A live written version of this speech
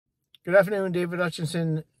Good afternoon, David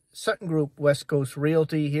Hutchinson, Sutton Group, West Coast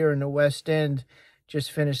Realty here in the West End. Just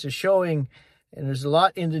finished a showing, and there's a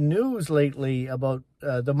lot in the news lately about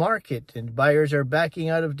the market, and buyers are backing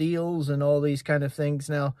out of deals and all these kind of things.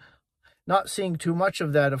 Now, not seeing too much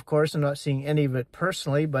of that, of course. I'm not seeing any of it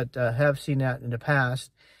personally, but have seen that in the past.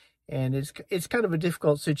 And it's kind of a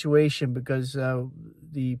difficult situation because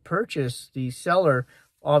the seller,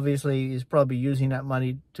 obviously is probably using that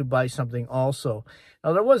money to buy something also.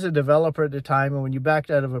 Now, there was a developer at the time, and when you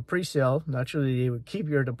backed out of a pre-sale, naturally they would keep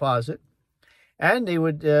your deposit, and they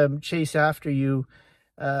would chase after you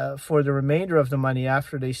for the remainder of the money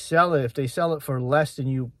after they sell it. If they sell it for less than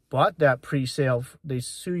you bought that pre-sale, they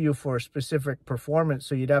sue you for specific performance,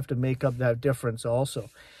 so you'd have to make up that difference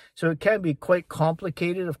also. So it can be quite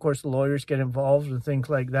complicated. Of course, lawyers get involved and things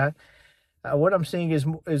like that. What I'm seeing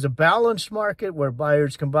is a balanced market where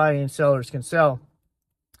buyers can buy and sellers can sell.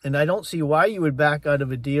 And I don't see why you would back out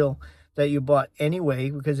of a deal that you bought anyway,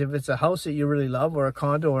 because if it's a house that you really love or a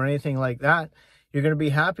condo or anything like that, you're going to be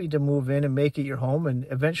happy to move in and make it your home, and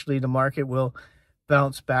eventually the market will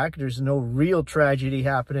bounce back. There's no real tragedy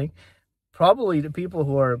happening. Probably the people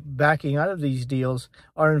who are backing out of these deals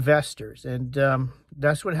are investors, and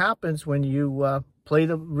that's what happens when you play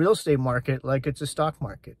the real estate market like it's a stock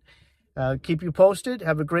market. Keep you posted.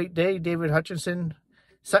 Have a great day. David Hutchinson,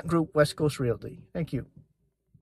 Sutton Group, West Coast Realty. Thank you.